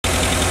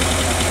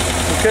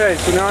Okay,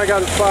 so now I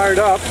got it fired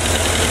up,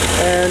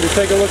 and to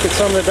take a look at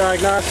some of the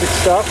diagnostic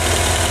stuff.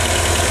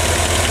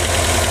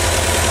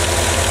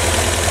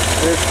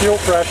 There's fuel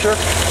pressure.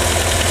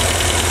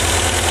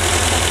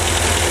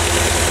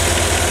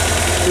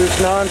 There's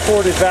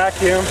non-ported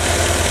vacuum.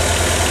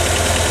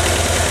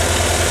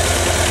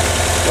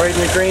 Right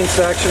in the green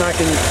section, I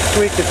can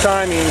tweak the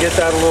timing and get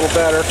that a little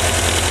better.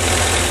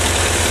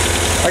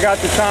 I got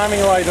the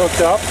timing light hooked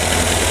up.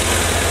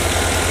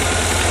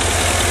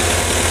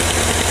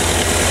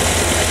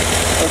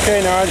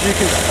 Okay, now as you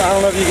can, I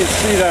don't know if you can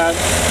see that,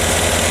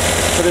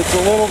 but it's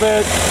a little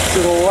bit to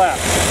the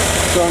left.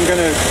 So I'm going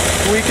to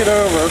tweak it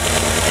over.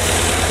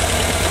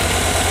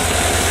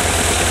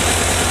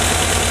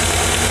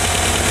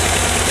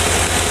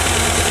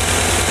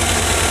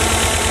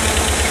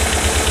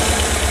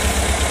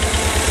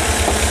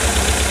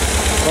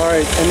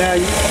 Alright, and now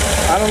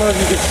I don't know if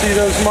you can see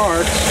those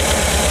marks,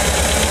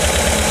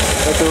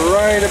 but they're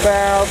right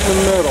about the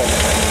middle.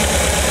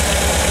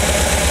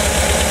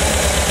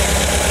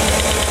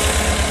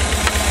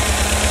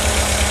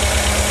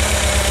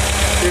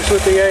 Here's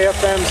what the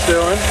AFM's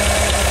doing.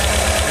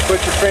 You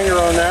put your finger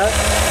on that,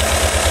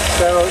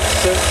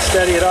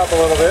 steady it up a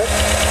little bit.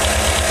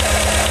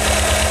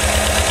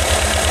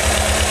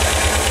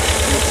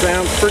 It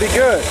sounds pretty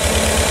good.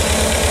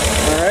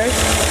 Alright.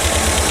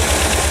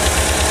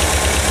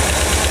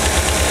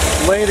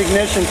 Late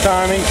ignition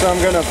timing, so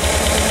I'm going to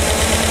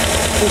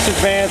just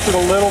advance it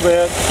a little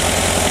bit.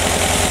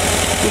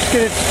 Just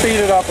get it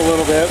speeded up a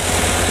little bit.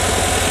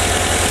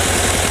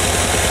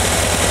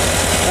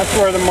 That's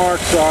where the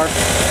marks are.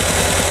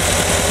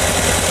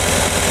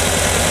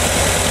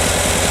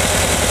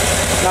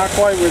 Not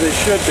quite where they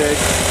should be.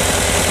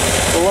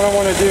 But what I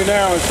want to do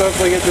now is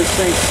hopefully get this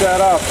thing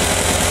set up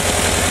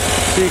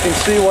so you can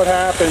see what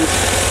happens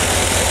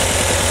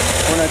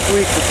when I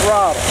tweak the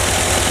throttle.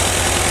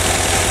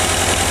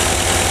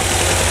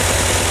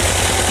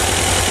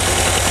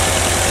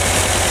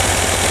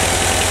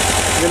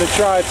 I'm going to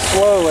try it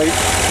slowly.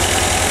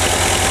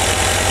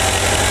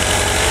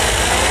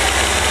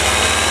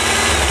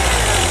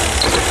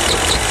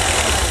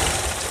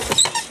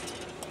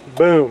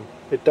 Boom,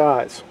 it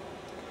dies.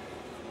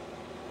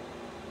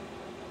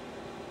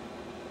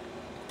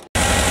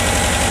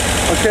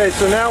 Okay,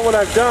 so now what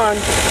I've done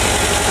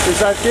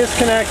is I've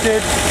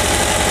disconnected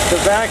the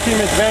vacuum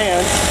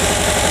advance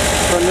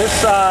from this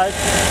side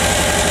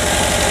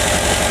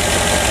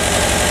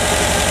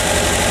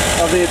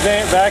of the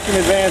vacuum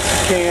advance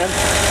can,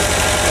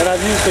 and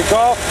I've used the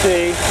golf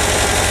tee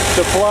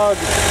to plug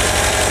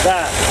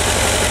that.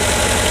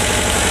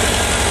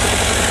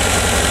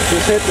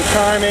 Just hit the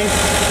timing.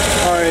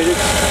 Alright,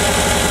 it's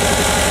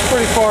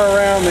pretty far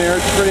around there.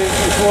 It's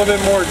a little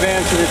bit more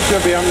advanced than it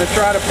should be. I'm going to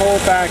try to pull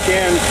it back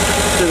in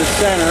to the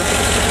center.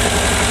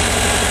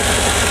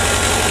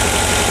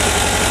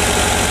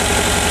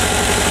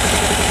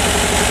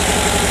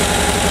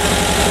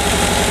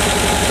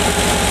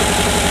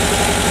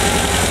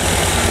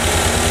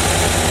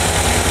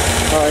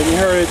 Alright, you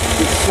heard it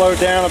slowed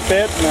down a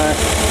bit, and I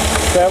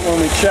bet when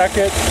we check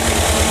it,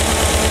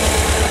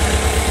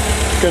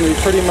 it's going to be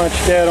pretty much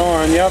dead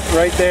on. Yep,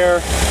 right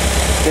there,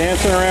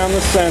 dancing around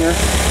the center.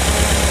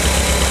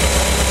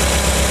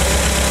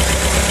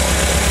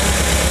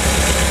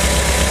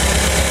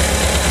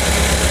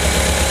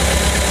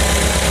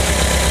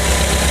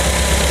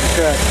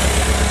 Okay.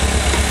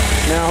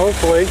 Now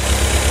hopefully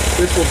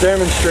this will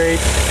demonstrate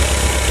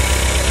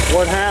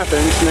what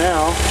happens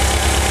now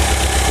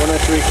when I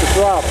tweak the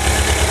throttle.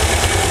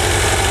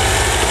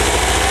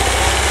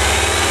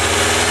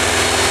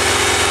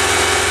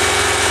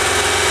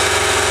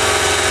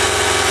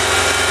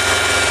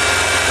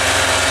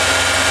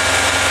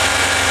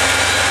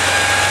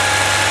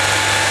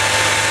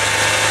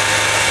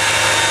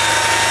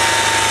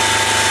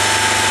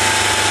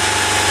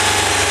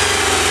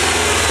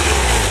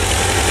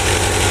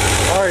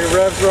 Alright, it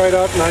revs right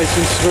up nice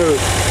and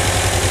smooth.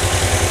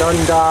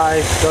 Doesn't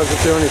die,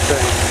 doesn't do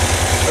anything.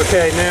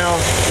 Okay, now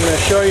I'm going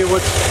to show you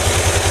what's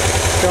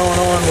going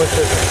on with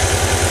the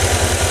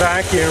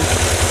vacuum,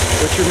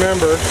 which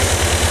remember,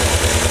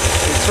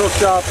 it's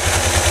hooked up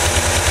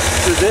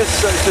to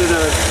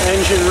the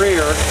engine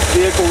rear,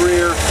 vehicle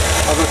rear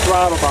of the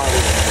throttle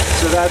body.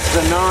 So that's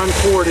the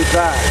non-ported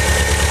vac.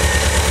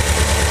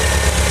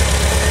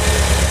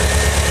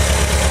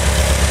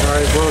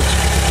 Alright, well,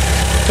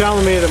 it's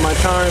telling me that my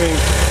timing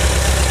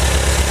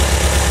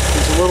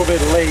is a little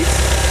bit late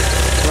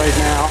right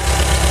now.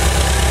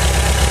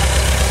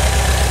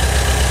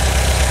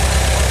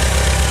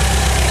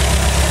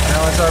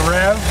 Now as I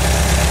rev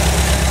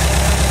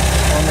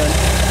on the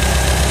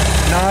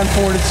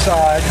non-ported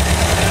side,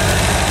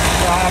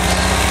 stops,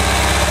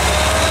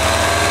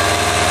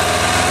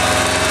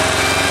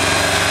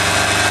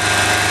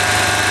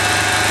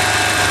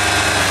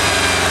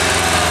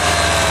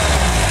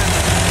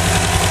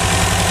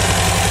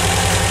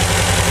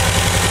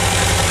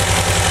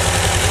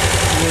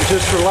 and then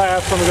just for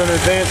laughs, I'm going to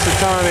advance the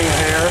timing a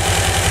hair.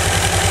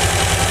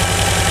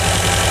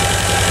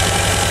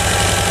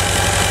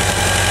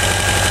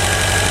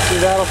 See,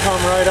 that'll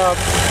come right up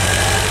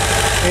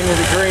into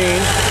the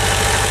green.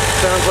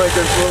 Sounds like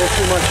there's a little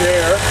too much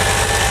air.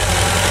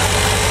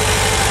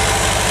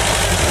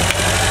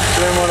 So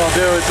then what I'll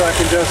do is I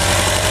can just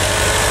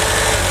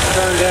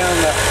turn down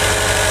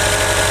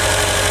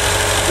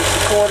just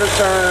a quarter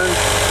turn,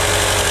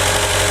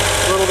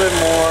 a little bit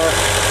more,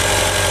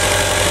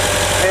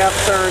 half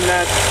turn.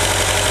 That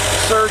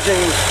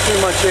surging, too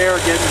much air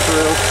getting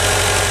through.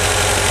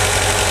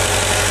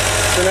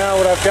 So now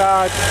what I've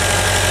got,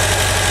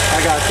 I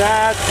got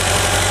that.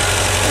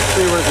 Let's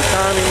see where the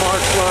timing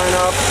marks line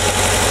up.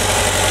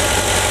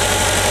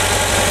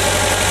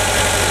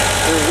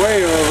 They're way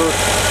over,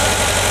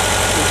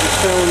 which is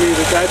telling me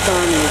that that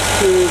timing is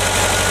too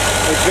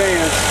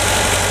advanced.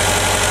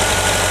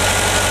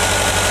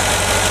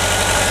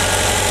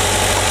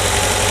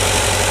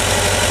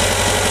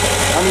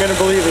 I'm going to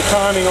believe the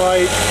timing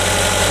light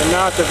and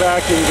not the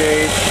vacuum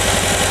gauge.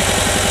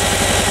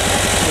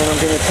 And I'm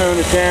going to tone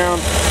it down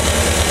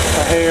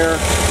a hair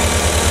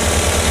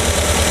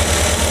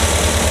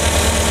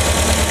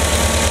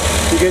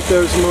to get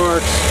those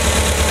marks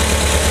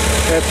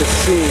at the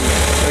seam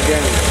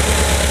again.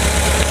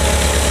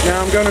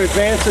 Now I'm going to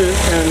advance it,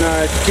 and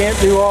I can't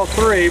do all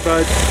three,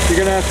 but you're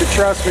going to have to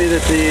trust me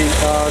that the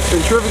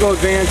centrifugal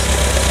advance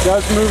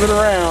does move it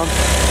around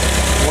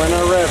when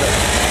I rev it.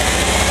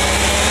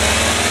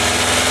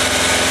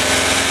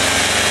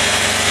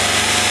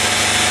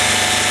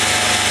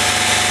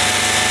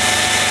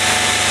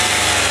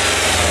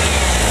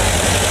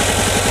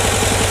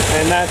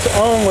 And that's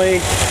only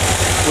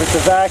with the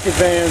vac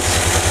advance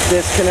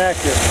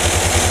disconnected.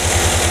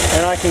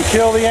 And I can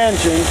kill the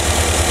engine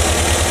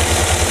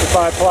if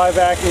I apply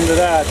vacuum to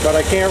that, but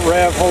I can't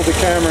rev, hold the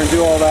camera, and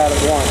do all that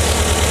at once.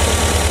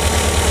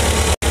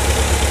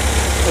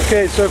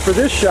 Okay, so for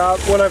this shot,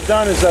 what I've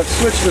done is I've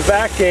switched the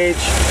vac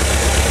gauge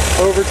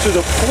over to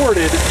the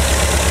ported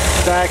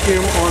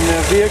vacuum on the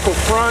vehicle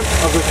front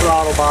of the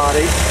throttle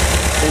body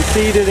and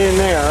feed it in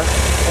there.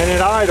 And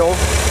at idle,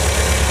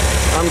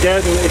 I'm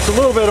getting, it's a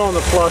little bit on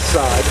the plus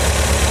side.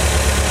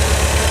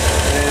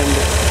 And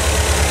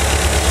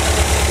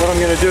what I'm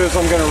going to do is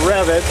I'm going to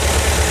rev it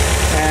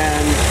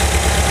and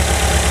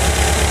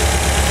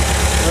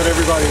let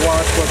everybody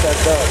watch what that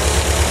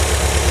does.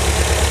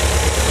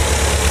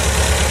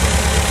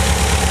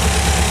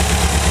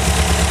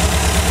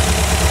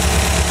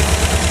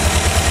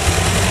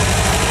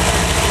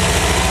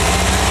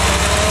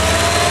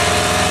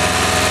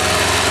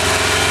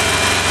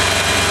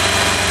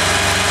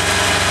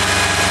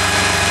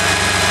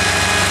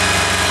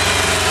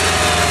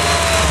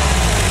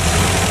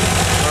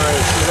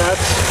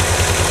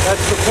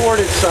 That's the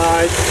ported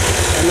side,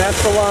 and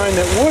that's the line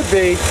that would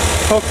be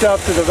hooked up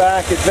to the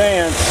vac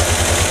advance,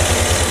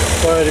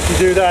 but if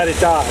you do that, it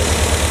dies.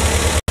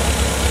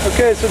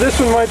 Okay, so this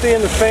one might be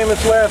in the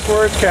famous last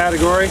words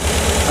category.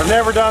 I've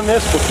never done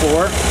this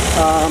before,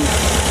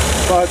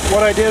 but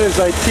what I did is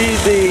I teed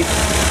the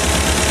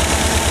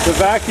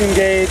vacuum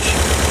gauge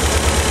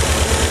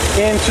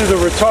into the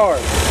retard,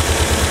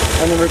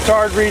 and the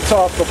retard reads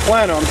off the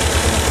plenum.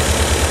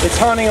 It's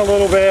hunting a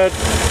little bit.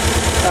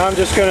 I'm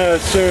just going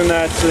to assume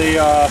that's the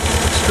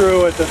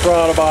screw at the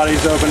throttle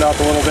body's opened up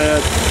a little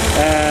bit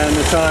and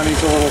the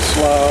timing's a little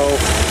slow,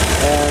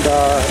 and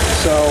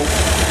so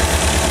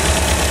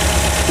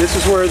this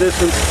is where this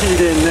one's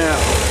keyed in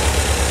now.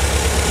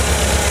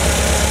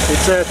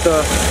 It's at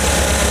the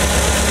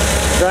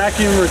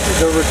vacuum,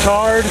 the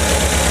retard,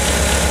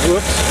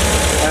 whoops,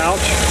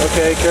 ouch,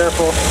 okay,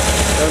 careful,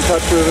 don't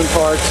touch moving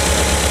parts.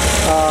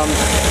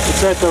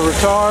 It's at the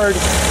retard,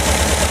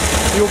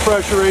 fuel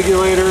pressure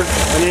regulator,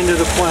 and into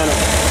the plenum.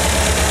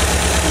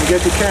 And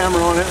get the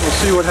camera on it, we'll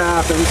see what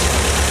happens.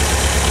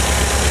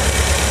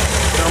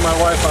 Tell my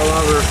wife I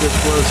love her if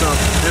this blows up,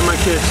 and my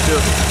kids too.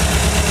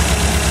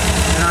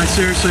 And I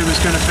seriously was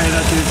going to pay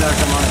that dude that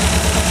money.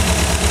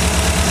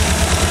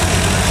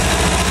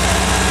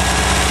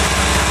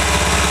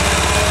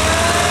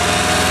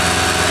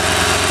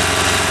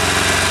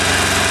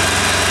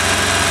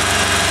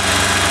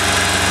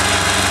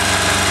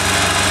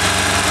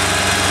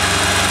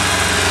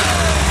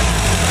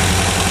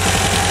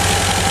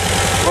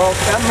 Well,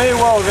 that may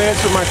well have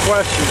answered my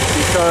question,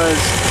 because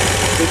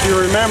if you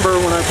remember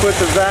when I put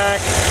the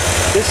vac,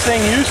 this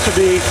thing used to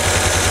be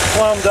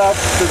plumbed up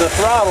to the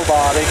throttle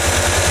body.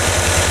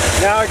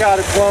 Now I got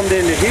it plumbed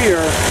into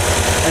here,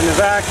 and the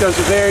vac does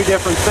a very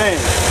different thing.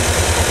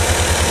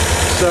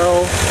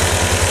 So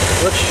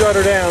let's shut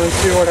her down and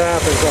see what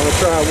happens. I'm going to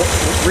try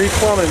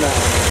re-plumbing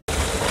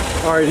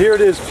that. Alright, here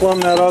it is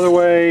plumbed that other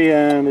way,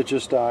 and it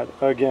just died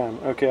again.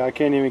 Okay, I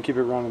can't even keep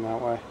it running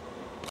that way.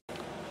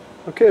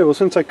 Okay, well,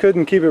 since I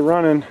couldn't keep it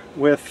running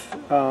with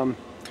the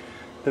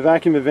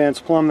vacuum advance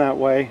plumb that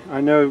way,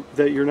 I know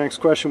that your next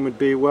question would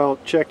be, well,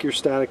 check your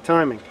static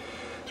timing.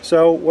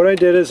 So what I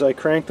did is I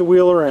cranked the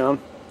wheel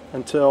around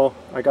until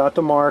I got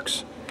the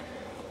marks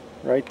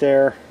right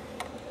there,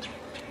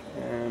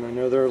 and I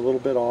know they're a little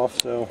bit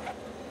off, so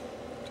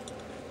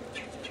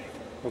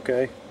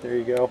okay, there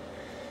you go.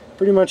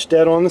 Pretty much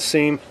dead on the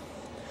seam,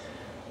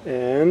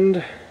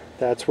 and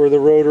that's where the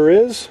rotor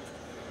is.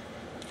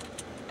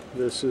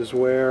 This is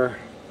where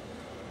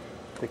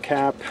the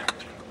cap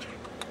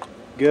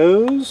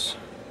goes,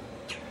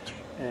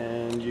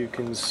 and you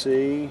can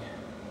see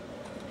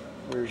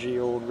where's the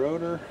old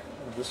rotor.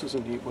 Oh, this is a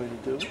neat way to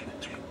do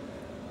it.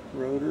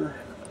 Rotor,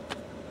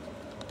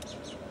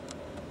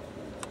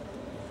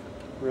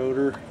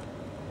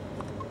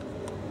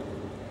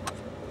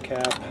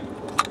 cap,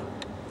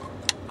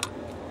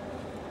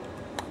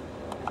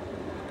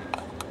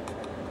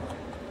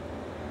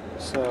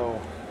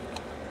 so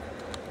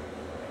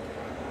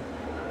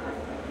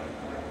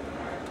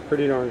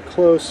pretty darn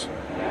close.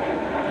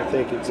 I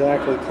think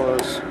exactly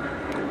close.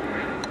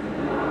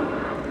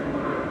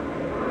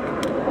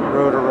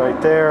 Rotor right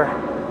there,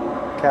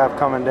 cap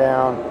coming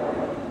down,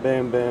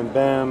 bam, bam,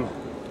 bam,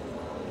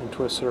 and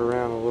twist it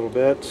around a little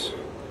bit,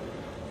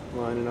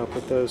 lining up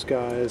with those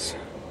guys.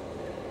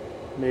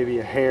 Maybe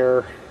a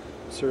hair,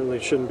 certainly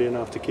shouldn't be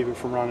enough to keep it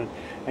from running,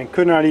 and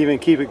could not even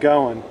keep it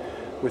going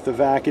with the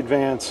vac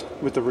advance,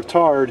 with the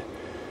retard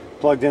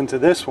plugged into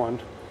this one,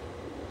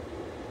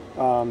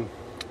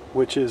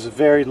 which is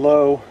very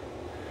low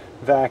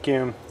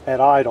vacuum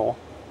at idle.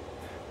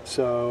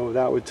 So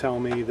that would tell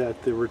me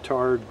that the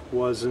retard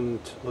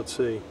wasn't, let's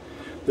see,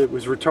 it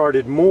was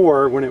retarded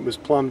more when it was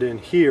plumbed in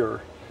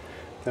here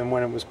than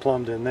when it was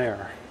plumbed in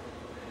there.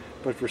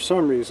 But for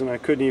some reason I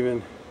couldn't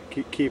even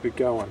keep it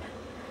going.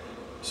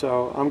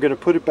 So I'm going to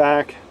put it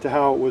back to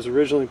how it was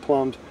originally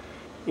plumbed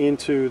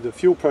into the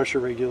fuel pressure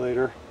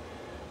regulator,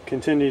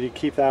 continue to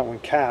keep that one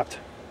capped,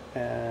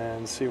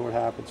 and see what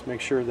happens. Make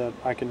sure that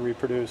I can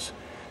reproduce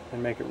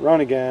and make it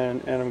run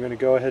again, and I'm going to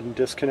go ahead and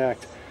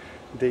disconnect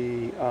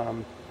the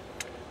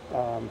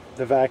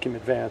vacuum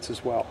advance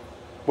as well.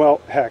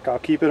 Well, heck, I'll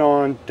keep it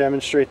on,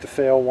 demonstrate the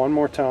fail one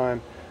more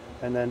time,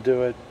 and then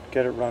do it,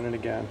 get it running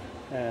again,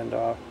 and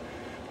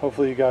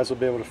hopefully you guys will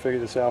be able to figure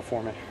this out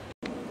for me.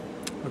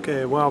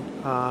 Okay, well,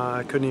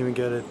 I couldn't even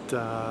get it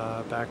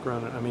back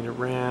running. I mean, it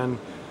ran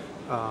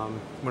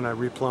when I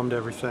replumbed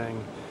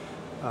everything.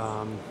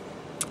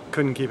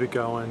 Couldn't keep it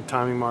going.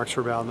 Timing marks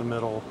were about in the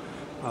middle.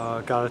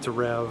 Got it to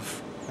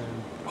rev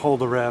and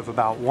hold the rev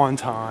about one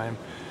time.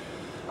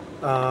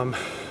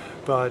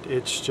 But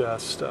it's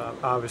just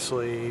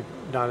obviously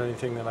not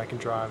anything that I can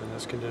drive in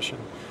this condition.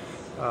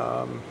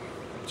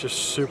 Just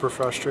super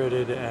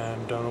frustrated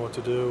and don't know what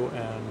to do,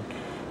 and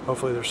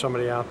hopefully there's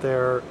somebody out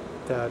there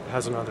that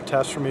has another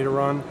test for me to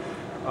run,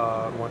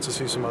 wants to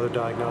see some other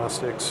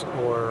diagnostics,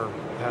 or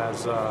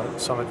has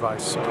some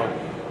advice. So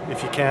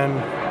if you can,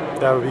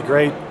 that would be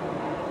great.